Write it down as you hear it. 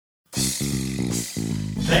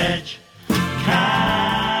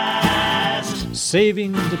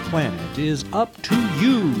saving the planet is up to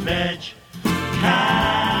you. VegCast.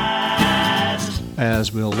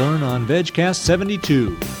 As we'll learn on VegCast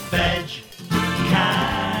 72. VegCast.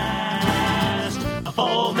 A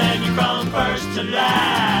full menu from first to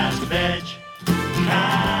last. VegCast.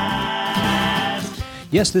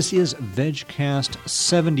 Yes, this is VegCast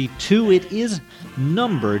 72. It is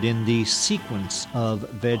numbered in the sequence of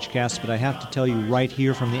VegCasts, but I have to tell you right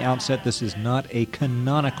here from the outset, this is not a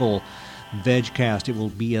canonical VegCast. It will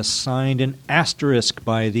be assigned an asterisk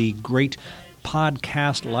by the great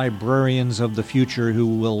podcast librarians of the future who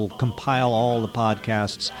will compile all the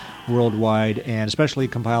podcasts worldwide and especially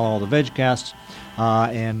compile all the VegCasts.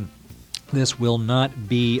 And this will not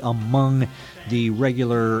be among the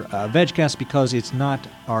regular VegCast because it's not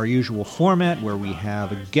our usual format where we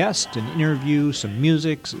have a guest, an interview, some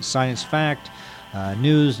music, science fact,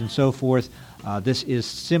 news, and so forth. This is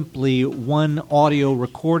simply one audio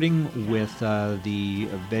recording with the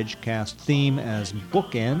VegCast theme as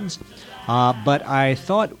bookends. But I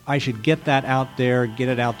thought I should get it out there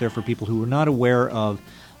for people who are not aware of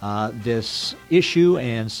this issue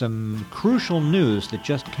and some crucial news that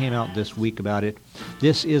just came out this week about it.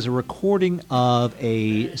 This is a recording of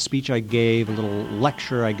a speech I gave, a little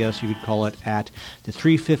lecture, I guess you could call it, at the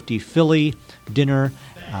 350 Philly dinner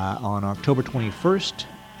on October 21st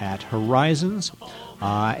at Horizons.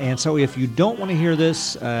 And so if you don't want to hear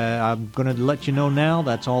this, I'm going to let you know now.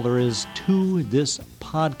 That's all there is to this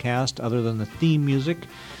podcast other than the theme music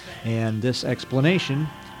and this explanation.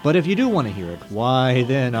 But if you do want to hear it, why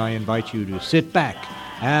then I invite you to sit back,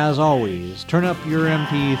 as always, turn up your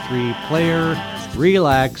MP3 player,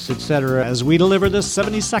 relax, etc. as we deliver this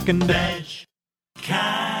 72nd VegCast.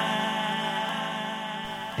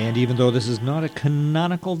 And even though this is not a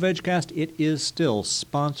canonical VegCast, it is still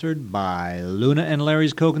sponsored by Luna and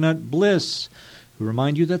Larry's Coconut Bliss, who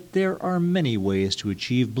remind you that there are many ways to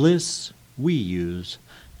achieve bliss. We use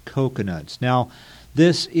coconuts. Now,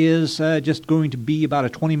 this is just going to be about a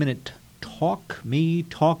 20-minute talk, me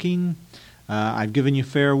talking. I've given you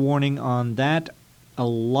fair warning on that. A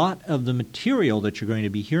lot of the material that you're going to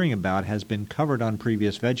be hearing about has been covered on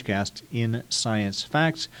previous VegCasts in Science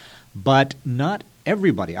Facts, but not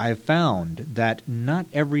everybody. I have found that not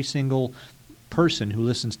every single person who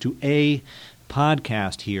listens to a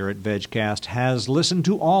podcast here at VegCast has listened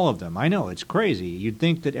to all of them. I know, it's crazy. You'd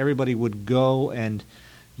think that everybody would go and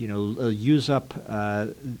use up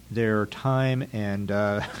their time and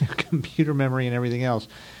computer memory and everything else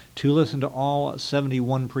to listen to all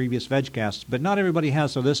 71 previous VegCasts, but not everybody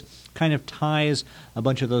has, so this kind of ties a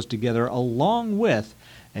bunch of those together along with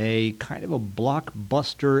a kind of a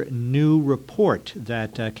blockbuster new report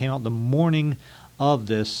that came out the morning of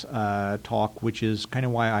this talk, which is kind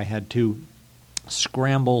of why I had to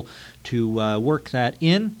scramble to work that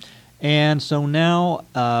in. And so now,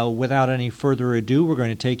 without any further ado, we're going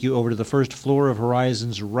to take you over to the first floor of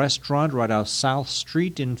Horizons Restaurant right off South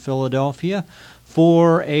Street in Philadelphia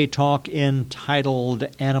for a talk entitled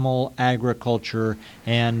Animal Agriculture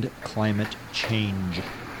and Climate Change.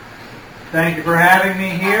 Thank you for having me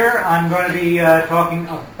here. I'm going to be talking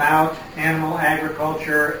about animal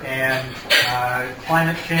agriculture and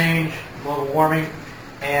climate change, global warming,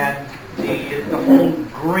 and the whole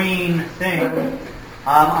green thing.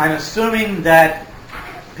 I'm assuming that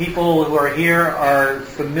people who are here are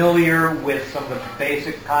familiar with some of the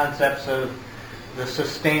basic concepts of the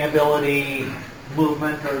sustainability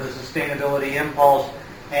movement or the sustainability impulse.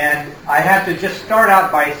 And I have to just start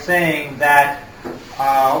out by saying that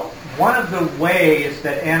one of the ways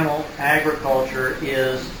that animal agriculture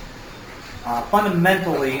is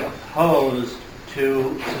fundamentally opposed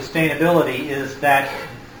to sustainability is that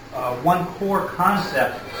one core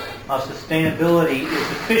concept of sustainability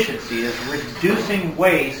is efficiency, is reducing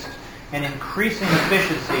waste and increasing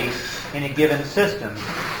efficiency in a given system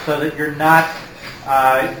so that you're not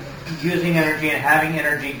using energy and having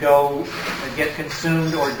energy get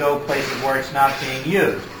consumed or go places where it's not being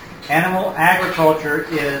used. Animal agriculture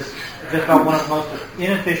is just about one of the most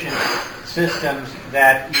inefficient systems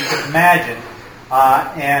that you can imagine,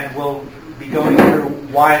 and we'll be going through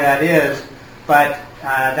why that is, but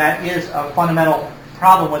that is a fundamental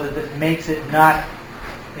problem with it that makes it not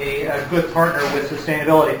a good partner with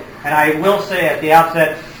sustainability. And I will say at the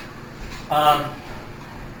outset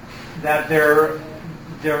that there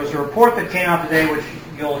was a report that came out today, which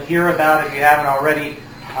you'll hear about if you haven't already,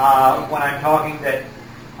 when I'm talking, that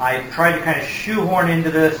I tried to kind of shoehorn into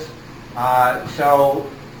this. So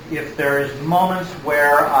if there's moments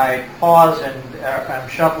where I pause and I'm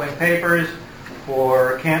shuffling papers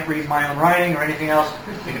or can't read my own writing or anything else,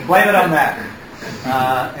 you can blame it on that.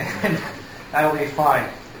 And that'll be fine.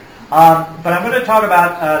 But I'm going to talk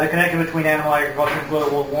about the connection between animal agriculture and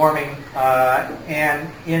global warming, and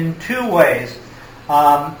in two ways.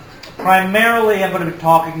 Primarily, I'm going to be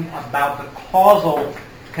talking about the causal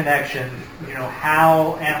connection,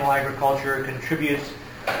 how animal agriculture contributes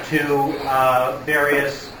to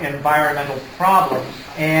various environmental problems.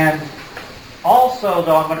 And also,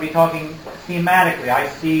 though, I'm going to be talking thematically. I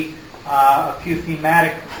see a few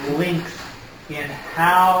thematic links in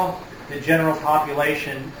how the general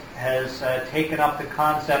population has taken up the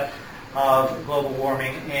concept of global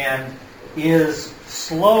warming and is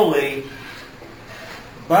slowly,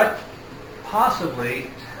 but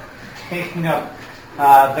possibly, taking up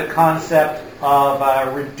the concept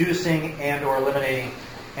of reducing and or eliminating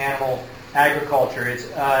animal agriculture.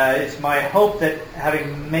 It's my hope that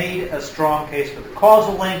having made a strong case for the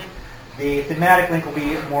causal link, the thematic link will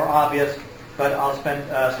be more obvious, but I'll spend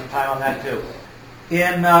some time on that too.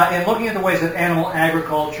 In looking at the ways that animal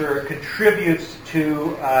agriculture contributes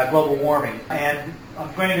to global warming, and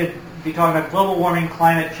I'm going to be talking about global warming,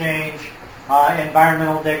 climate change,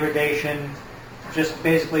 environmental degradation, just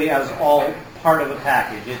basically as all part of a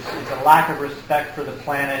package. It's a lack of respect for the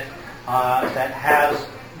planet that has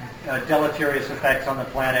deleterious effects on the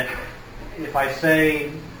planet. If I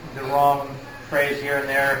say the wrong phrase here and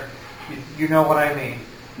there, you know what I mean.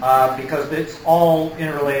 Because it's all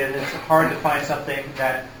interrelated. It's hard to find something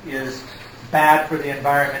that is bad for the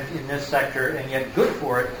environment in this sector and yet good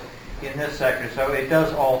for it in this sector. So it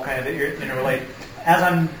does all kind of interrelate. As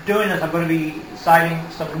I'm doing this, I'm going to be citing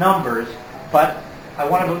some numbers, but I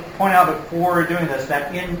want to point out before doing this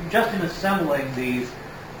that in assembling these,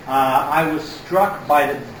 I was struck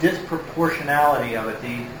by the disproportionality of it,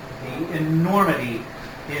 the enormity,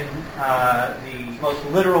 in the most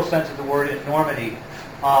literal sense of the word, enormity,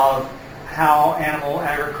 of how animal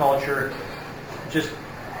agriculture just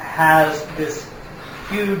has this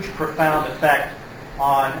huge, profound effect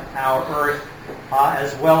on our Earth,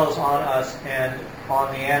 as well as on us and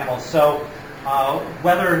on the animals. So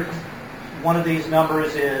whether one of these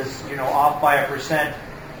numbers is off by 1%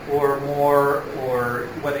 or more, or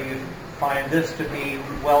whether you find this to be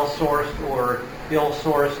well-sourced or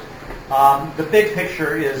ill-sourced, the big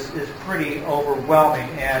picture is pretty overwhelming,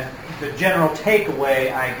 and the general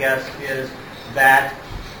takeaway, I guess, is that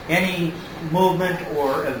any movement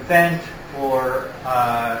or event or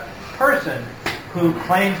person who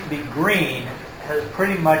claims to be green has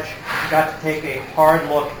pretty much got to take a hard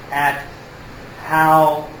look at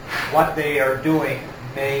how what they are doing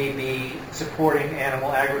may be supporting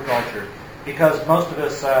animal agriculture, because most of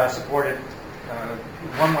us support it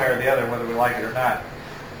one way or the other, whether we like it or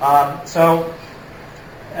not. So,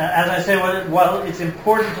 as I say, while it's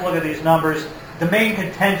important to look at these numbers, the main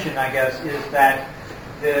contention, I guess, is that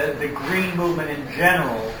the green movement in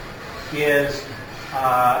general is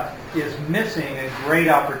missing a great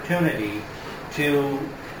opportunity to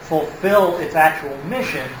fulfill its actual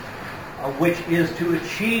mission, which is to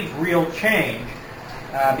achieve real change.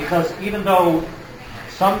 Because even though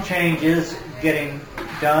some change is getting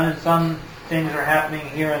done and some things are happening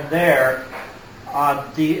here and there,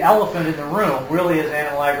 the elephant in the room really is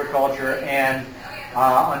animal agriculture, and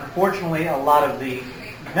unfortunately a lot of the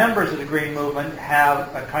members of the green movement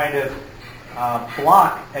have a kind of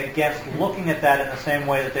block against looking at that in the same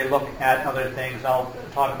way that they look at other things. I'll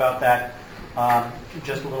talk about that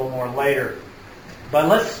just a little more later. But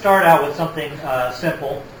let's start out with something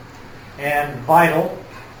simple and vital: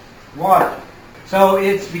 water. So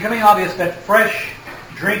it's becoming obvious that fresh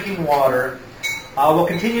drinking water will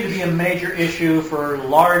continue to be a major issue for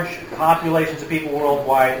large populations of people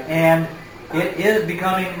worldwide, and it is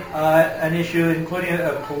becoming an issue, including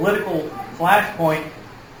a political flashpoint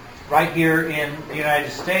right here in the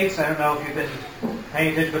United States. I don't know if you've been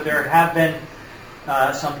paying attention, but there have been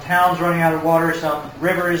some towns running out of water, some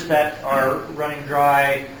rivers that are running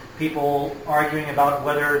dry, people arguing about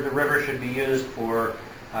whether the river should be used for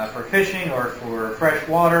fishing or for fresh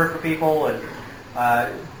water for people. And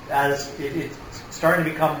as it's starting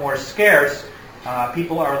to become more scarce,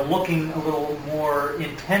 people are looking a little more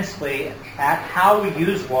intensely at how we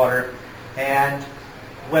use water and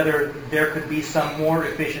whether there could be some more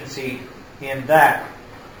efficiency in that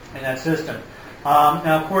system.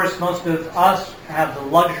 Now, of course, most of us have the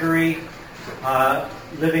luxury,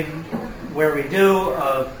 living where we do,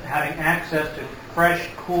 of having access to fresh,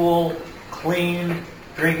 cool, clean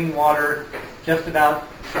drinking water just about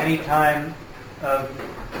any time of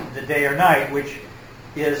the day or night, which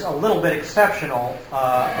is a little bit exceptional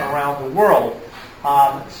around the world.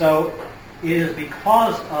 So it is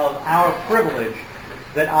because of our privilege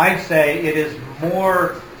that I say it is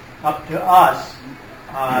more up to us,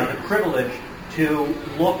 the privilege, to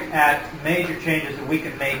look at major changes that we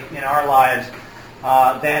can make in our lives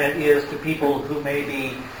than it is to people who may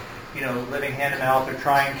be, living hand to mouth or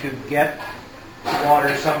trying to get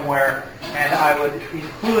water somewhere. And I would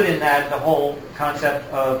include in that the whole concept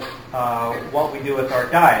of what we do with our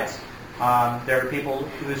diets. There are people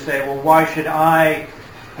who say, well, why should I,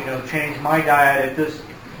 change my diet if this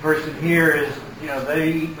person here is,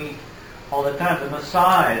 they eat meat all the time. The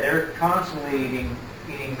Maasai, they're constantly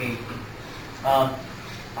eating meat.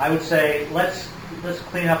 I would say let's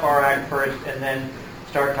clean up our act first and then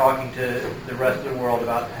start talking to the rest of the world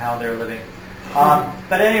about how they're living.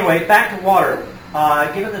 But anyway, back to water.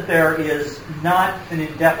 Given that there is not an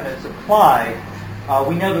indefinite supply,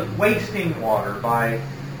 we know that wasting water by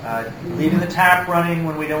leaving the tap running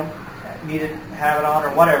when we don't need to have it on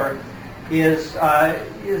or whatever is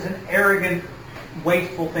an arrogant,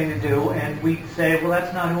 wasteful thing to do, and we say, well,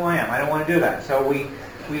 that's not who I am. I don't want to do that. So we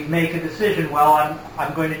make a decision, well,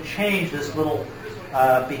 I'm going to change this little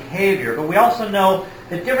behavior. But we also know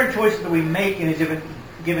that different choices that we make in a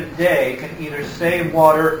given day can either save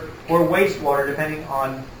water or waste water, depending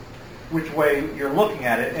on which way you're looking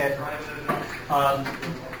at it. And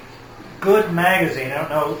Good Magazine, I don't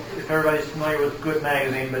know if everybody's familiar with Good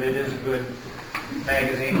Magazine, but it is a good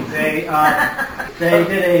magazine. They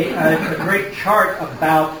did a great chart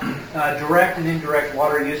about direct and indirect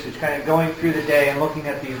water usage, kind of going through the day and looking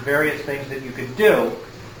at these various things that you could do,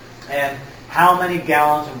 and how many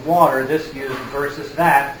gallons of water this used versus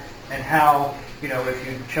that, and how, if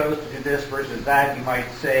you chose to do this versus that, you might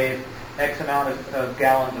save X amount of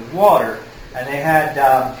gallons of water. And they had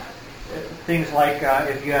things like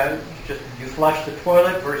if you flush the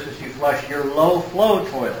toilet versus you flush your low flow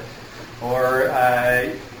toilet, or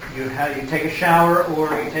you take a shower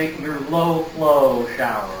or you take your low flow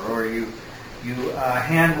shower, or you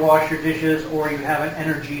hand wash your dishes, or you have an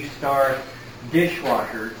Energy Star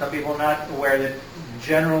dishwasher. Some people are not aware that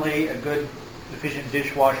generally a good efficient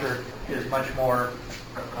dishwasher is much more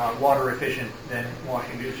water efficient than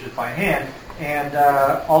washing dishes by hand. And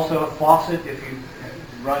also a faucet, if you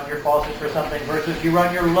run your faucet for something versus you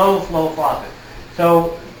run your low flow faucet.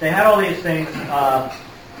 So they had all these things,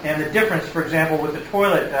 and the difference, for example, with the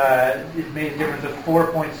toilet, it made a difference of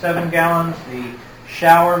 4.7 gallons. The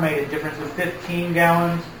shower made a difference of 15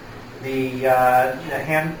 gallons. The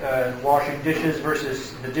hand washing dishes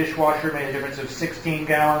versus the dishwasher made a difference of 16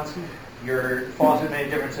 gallons. Your faucet made a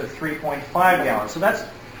difference of 3.5 gallons. So that's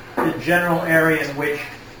the general area in which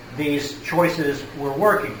these choices were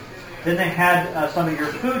working. Then they had some of your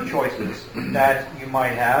food choices that you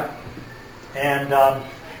might have, and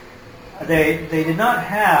they did not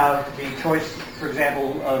have the choice, for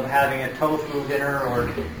example, of having a tofu dinner or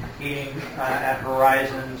eating at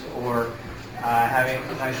Horizons, or having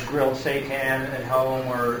a nice grilled seitan at home,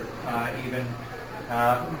 or even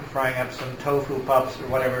frying up some tofu pups or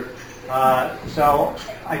whatever. So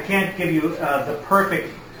I can't give you the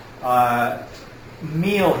perfect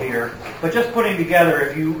meal here, but just putting together,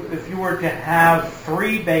 if you were to have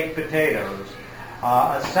 3 baked potatoes,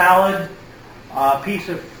 a salad, a piece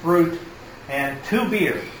of fruit, and 2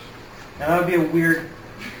 beers, now that would be a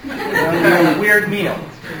weird meal,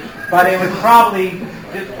 but it would probably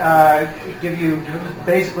give you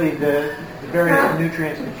basically the various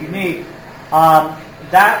nutrients that you need.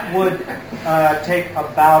 That would take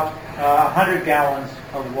about 100 gallons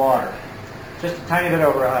of water, just a tiny bit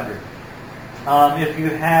over 100. If you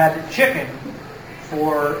had chicken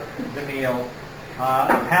for the meal,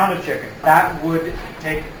 a pound of chicken, that would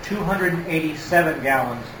take 287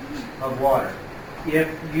 gallons of water. If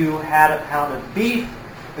you had a pound of beef,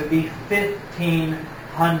 it would be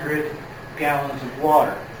 1,500 gallons of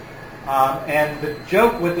water. And the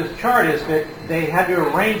joke with this chart is that they had to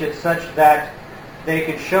arrange it such that they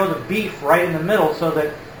could show the beef right in the middle, so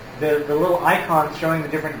that the little icons showing the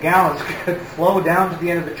different gallons could flow down to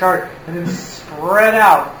the end of the chart and then spread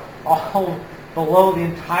out all below the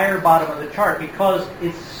entire bottom of the chart, because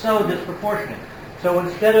it's so disproportionate. So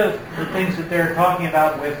instead of the things that they're talking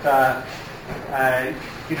about with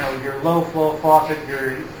your low flow faucet,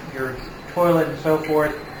 your toilet and so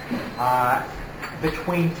forth,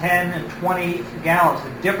 between 10 and 20 gallons,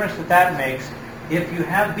 the difference that makes, if you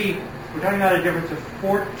have beef, we're talking about a difference of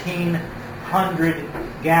 1,400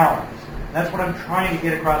 gallons. That's what I'm trying to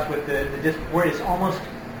get across with the where it's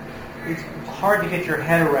hard to get your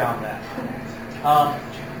head around that.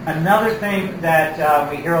 Another thing that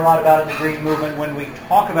we hear a lot about in the Green Movement when we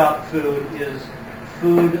talk about food is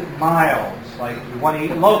food miles. Like, you want to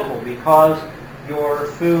eat local because your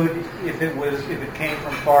food, if it came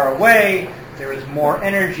from far away, there is more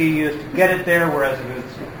energy used to get it there, whereas if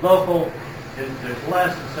it's local, there's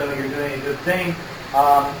less, and so you're doing a good thing.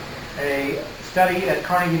 A study at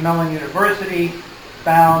Carnegie Mellon University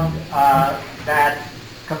found that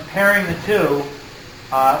comparing the two,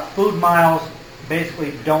 food miles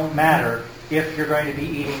basically don't matter if you're going to be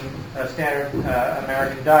eating a standard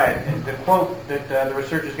American diet. And the quote that the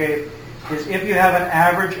researchers gave is, if you have an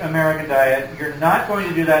average American diet, you're not going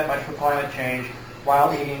to do that much for climate change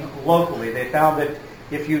while eating locally. They found that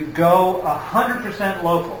if you go 100%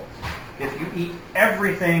 local, if you eat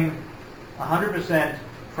everything 100%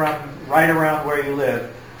 from right around where you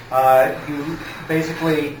live, you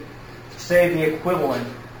basically save the equivalent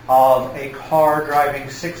of a car driving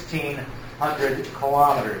 1,600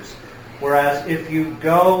 kilometers. Whereas if you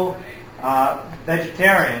go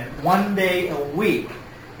vegetarian 1 day a week,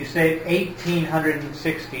 you save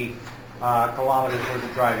 1,860 kilometers worth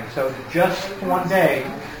of driving. So just 1 day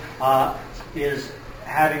is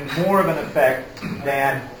having more of an effect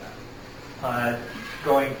than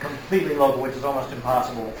going completely local, which is almost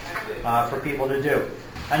impossible for people to do.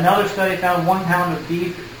 Another study found 1 pound of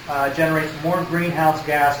beef generates more greenhouse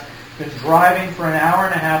gas than driving for an hour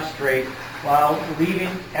and a half straight while leaving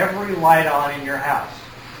every light on in your house.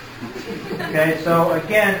 Okay, so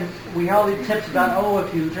again, we have all these tips about,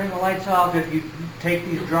 if you turn the lights off, if you take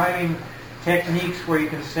these driving techniques where you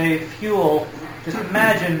can save fuel, just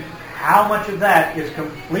imagine how much of that is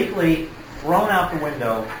completely thrown out the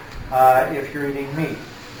window if you're eating meat.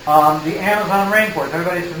 The Amazon rainforest.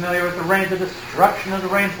 Everybody's familiar with the destruction of the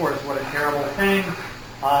rainforest. What a terrible thing.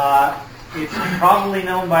 It's probably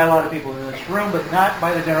known by a lot of people in this room, but not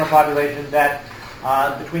by the general population, that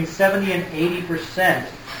between 70 and 80%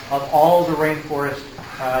 of all the rainforest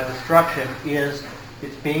destruction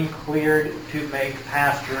it's being cleared to make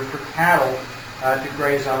pasture for cattle to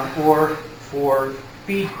graze on, or for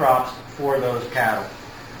feed crops for those cattle.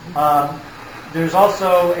 There's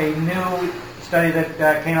also a new study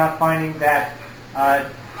that came out finding that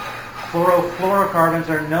chlorofluorocarbons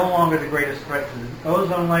are no longer the greatest threat to the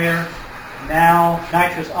ozone layer. Now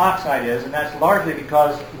nitrous oxide is, and that's largely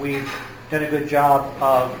because we've done a good job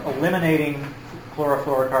of eliminating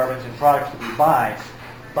chlorofluorocarbons in products that we buy.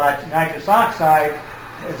 But nitrous oxide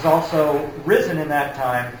has also risen in that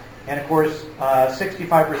time, and of course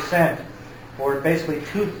 65%, or basically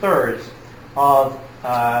 2/3 of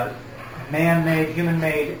man-made,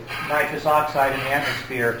 human-made nitrous oxide in the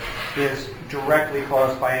atmosphere is directly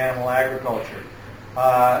caused by animal agriculture.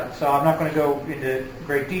 So I'm not going to go into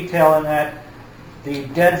great detail on that. The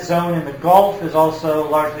dead zone in the Gulf is also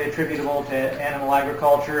largely attributable to animal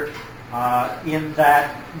agriculture, in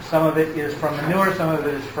that some of it is from manure, some of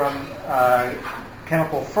it is from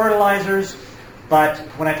chemical fertilizers. But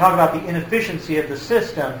when I talk about the inefficiency of the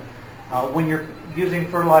system, when you're using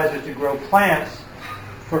fertilizers to grow plants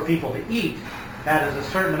for people to eat, that is a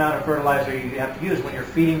certain amount of fertilizer you have to use. When you're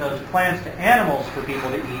feeding those plants to animals for people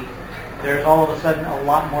to eat, there's all of a sudden a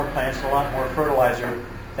lot more plants, a lot more fertilizer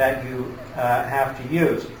that you have to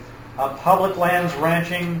use. Public lands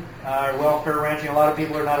ranching, welfare ranching, a lot of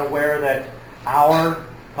people are not aware that our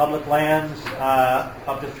public lands,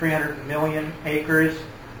 up to 300 million acres,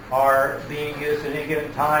 are being used at any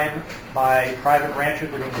given time by private ranchers.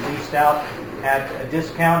 They're being leased out at a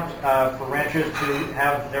discount for ranchers to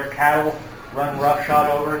have their cattle run roughshod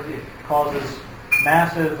over. It causes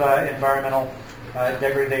massive environmental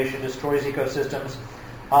degradation, destroys ecosystems.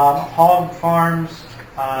 Hog farms,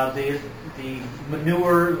 the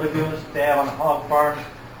manure lagoons that they have on hog farms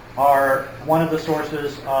are one of the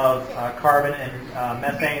sources of carbon and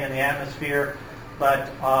methane in the atmosphere,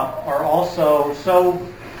 but are also so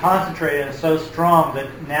concentrated and so strong that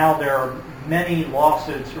now there are many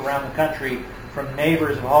lawsuits around the country from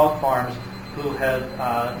neighbors of hog farms who have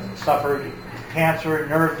suffered cancer,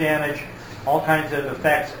 nerve damage, all kinds of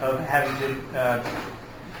effects of having to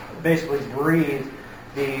basically breathe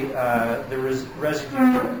the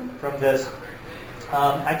residue from this.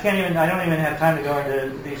 I don't even have time to go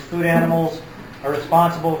into these. Food animals are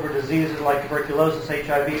responsible for diseases like tuberculosis,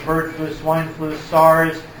 HIV, bird flu, swine flu,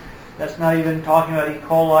 SARS. That's not even talking about E.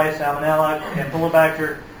 coli, Salmonella,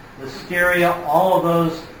 Campylobacter, Listeria, all of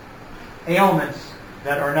those ailments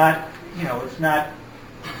that are not, it's not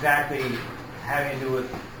exactly having to do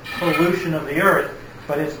with pollution of the earth,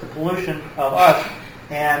 but it's the pollution of us.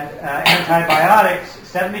 And antibiotics,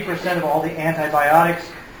 70% of all the antibiotics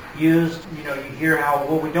used, you hear how,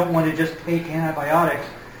 we don't want to just take antibiotics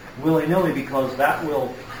willy-nilly because that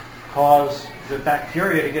will cause the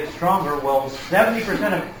bacteria to get stronger. Well,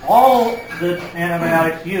 70% of all the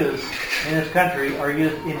antibiotics used in this country are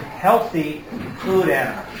used in healthy food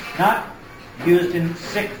animals, not used in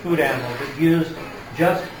sick food animals, but used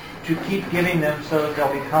just to keep giving them so that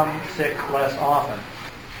they'll become sick less often.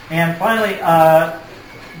 And finally,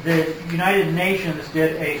 the United Nations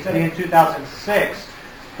did a study in 2006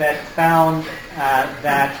 that found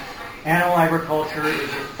that animal agriculture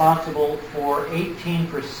is responsible for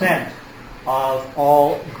 18% of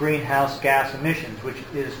all greenhouse gas emissions, which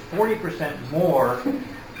is 40% more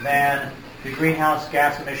than the greenhouse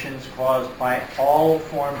gas emissions caused by all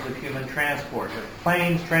forms of human transport.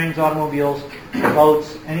 Planes, trains, automobiles,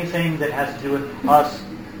 boats, anything that has to do with us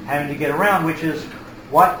having to get around, which is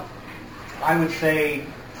what I would say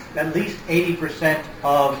at least 80%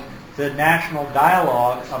 of the national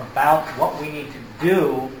dialogue about what we need to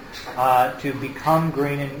do to become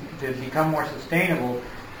green and to become more sustainable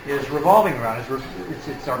is revolving around.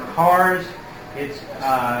 It's our cars. It's we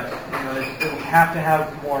have to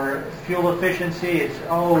have more fuel efficiency. It's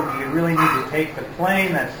you really need to take the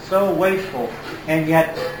plane. That's so wasteful, and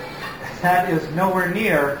yet that is nowhere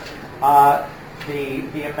near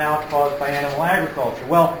the amount caused by animal agriculture.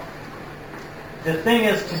 Well, the thing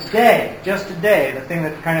is just today, the thing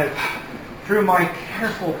that kind of threw my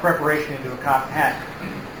careful preparation into a cocked hat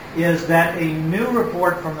is that a new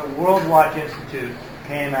report from the World Watch Institute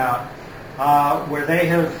came out where they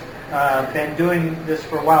have been doing this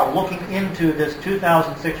for a while, looking into this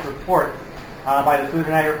 2006 report by the Food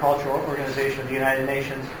and Agriculture Organization of the United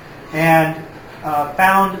Nations, and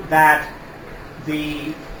found that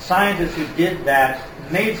the scientists who did that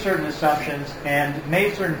made certain assumptions and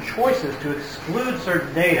made certain choices to exclude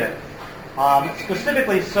certain data,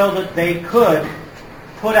 specifically so that they could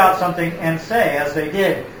put out something and say, as they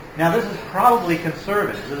did, now this is probably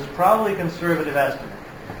conservative. This is probably a conservative estimate.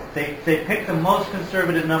 They picked the most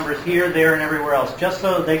conservative numbers here, there, and everywhere else, just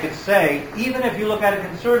so that they could say, even if you look at it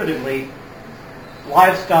conservatively,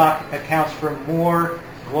 livestock accounts for more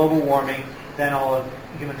global warming than all of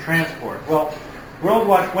human transport. Well, World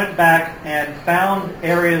Watch went back and found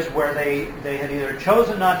areas where they had either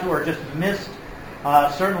chosen not to or just missed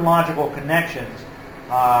certain logical connections,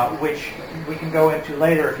 which we can go into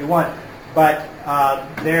later if you want. But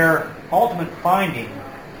their ultimate finding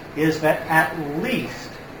is that at least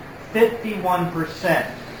 51%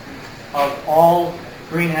 of all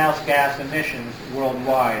greenhouse gas emissions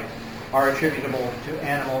worldwide are attributable to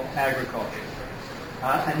animal agriculture.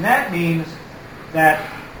 And that means that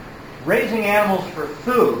raising animals for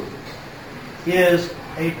food is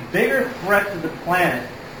a bigger threat to the planet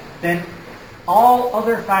than all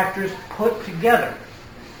other factors put together.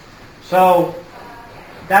 So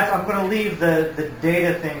I'm going to leave the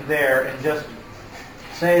data thing there and just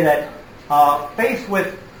say that faced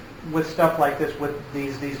with stuff like this, with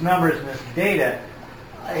these numbers and this data,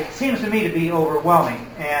 it seems to me to be overwhelming.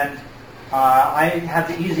 And I have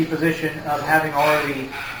the easy position of having already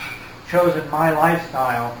chosen my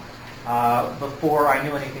lifestyle before I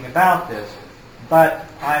knew anything about this. But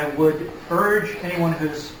I would urge anyone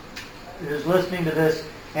who's listening to this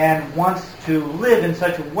and wants to live in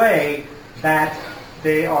such a way that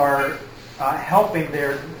they are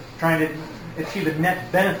they're trying to achieve a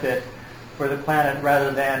net benefit for the planet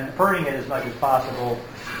rather than hurting it as much as possible,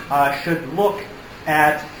 should look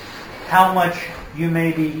at how much you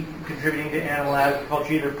may be contributing to animal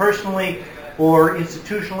agriculture, either personally or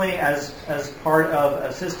institutionally as part of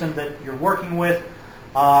a system that you're working with,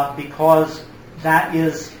 because that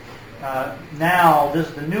is now, this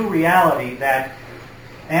is the new reality that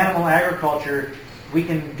animal agriculture, we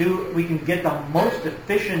can get the most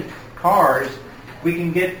efficient cars, we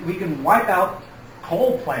can wipe out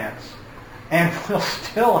coal plants, and we'll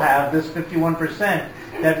still have this 51%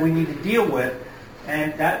 that we need to deal with,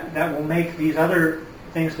 and that will make these other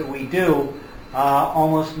things that we do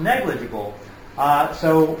almost negligible.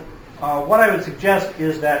 So what I would suggest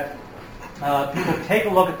is that people take a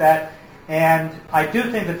look at that, and I do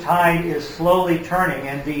think the tide is slowly turning,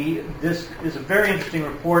 and this is a very interesting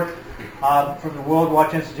report from the World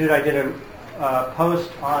Watch Institute. I did a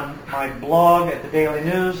post on my blog at the Daily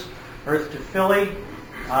News, Earth to Philly.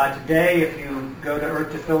 Today, if you go to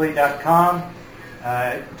earthtophilly.com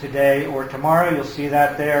today or tomorrow, you'll see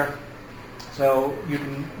that there. So you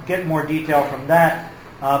can get more detail from that.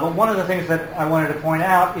 But one of the things that I wanted to point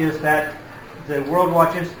out is that the World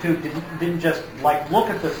Watch Institute didn't just look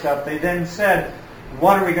at this stuff. They then said,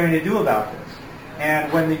 what are we going to do about this?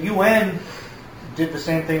 And when the UN did the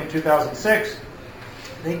same thing in 2006,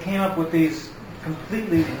 they came up with these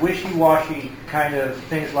completely wishy-washy kind of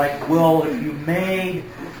things like, well, if you made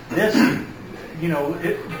this,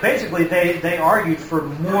 basically they argued for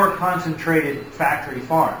more concentrated factory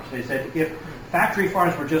farms. They said if factory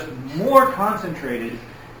farms were just more concentrated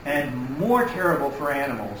and more terrible for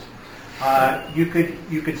animals, you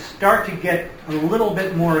could start to get a little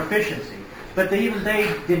bit more efficiency. But they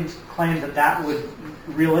didn't claim that would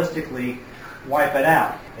realistically wipe it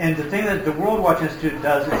out. And the thing that the World Watch Institute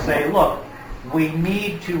does is say, look, we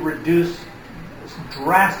need to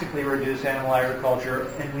drastically reduce animal agriculture,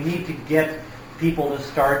 and we need to get people to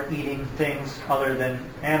start eating things other than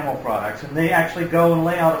animal products. And they actually go and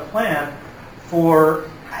lay out a plan for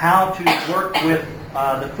how to work with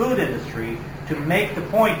the food industry to make the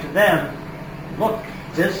point to them, look,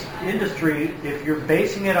 this industry, if you're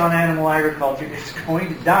basing it on animal agriculture, it's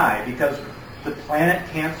going to die because the planet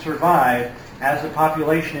can't survive as the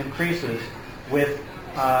population increases with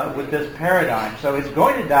this paradigm. So it's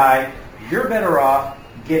going to die. You're better off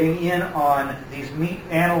getting in on these meat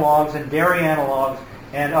analogs and dairy analogs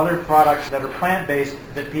and other products that are plant-based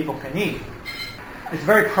that people can eat. It's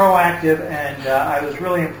very proactive, and I was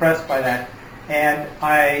really impressed by that. And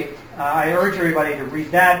I urge everybody to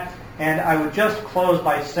read that. And I would just close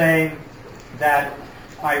by saying that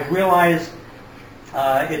I realize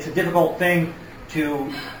it's a difficult thing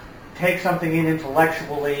to take something in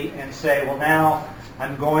intellectually and say, well, now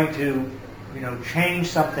I'm going to, change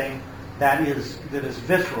something that is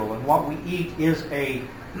visceral. And what we eat is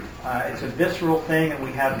it's a visceral thing, and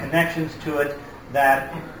we have connections to it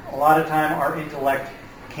that a lot of time our intellect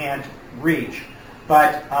can't reach.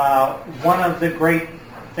 But one of the great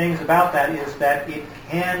things about that is that it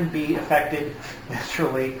can be affected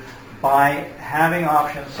viscerally by having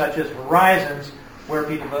options such as Horizons, where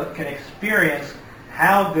people can experience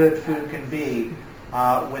how good food can be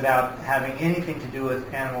without having anything to do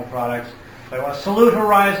with animal products. So I want to salute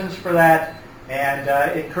Horizons for that, and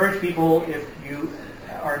encourage people, if you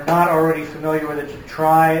are not already familiar with it, to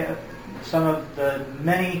try some of the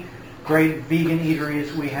many great vegan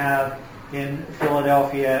eateries we have in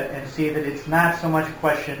Philadelphia, and see that it's not so much a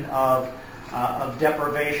question of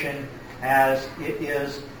deprivation as it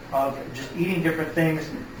is of just eating different things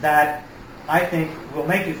that I think will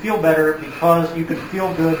make you feel better, because you can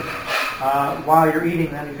feel good while you're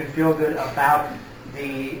eating them. You can feel good about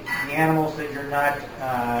the animals that you're not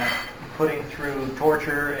putting through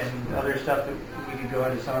torture and other stuff that we could go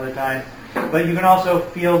into some other time. But you can also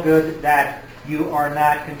feel good that you are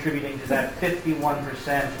not contributing to that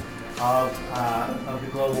 51% of the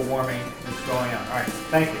global warming that's going on. All right,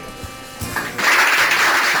 thank you.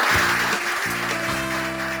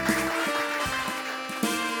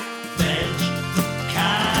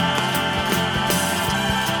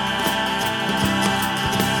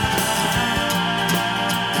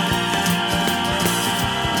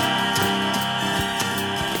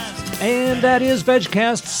 And that is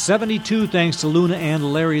VegCast 72. Thanks to Luna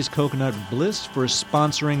and Larry's Coconut Bliss for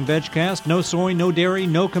sponsoring VegCast. No soy, no dairy,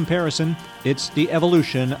 no comparison. It's the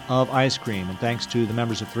evolution of ice cream. And thanks to the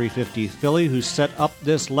members of 350 Philly who set up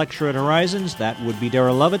this lecture at Horizons. That would be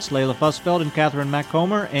Dara Lovitz, Layla Fussfeld, and Catherine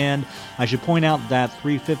McComber. And I should point out that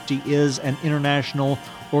 350 is an international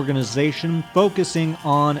organization focusing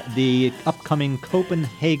on the upcoming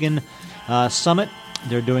Copenhagen Summit.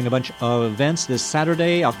 They're doing a bunch of events this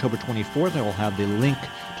Saturday, October 24th. I will have the link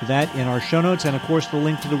to that in our show notes, and, of course, the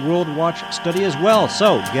link to the World Watch Study as well.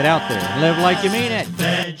 So get out there and live like you mean it.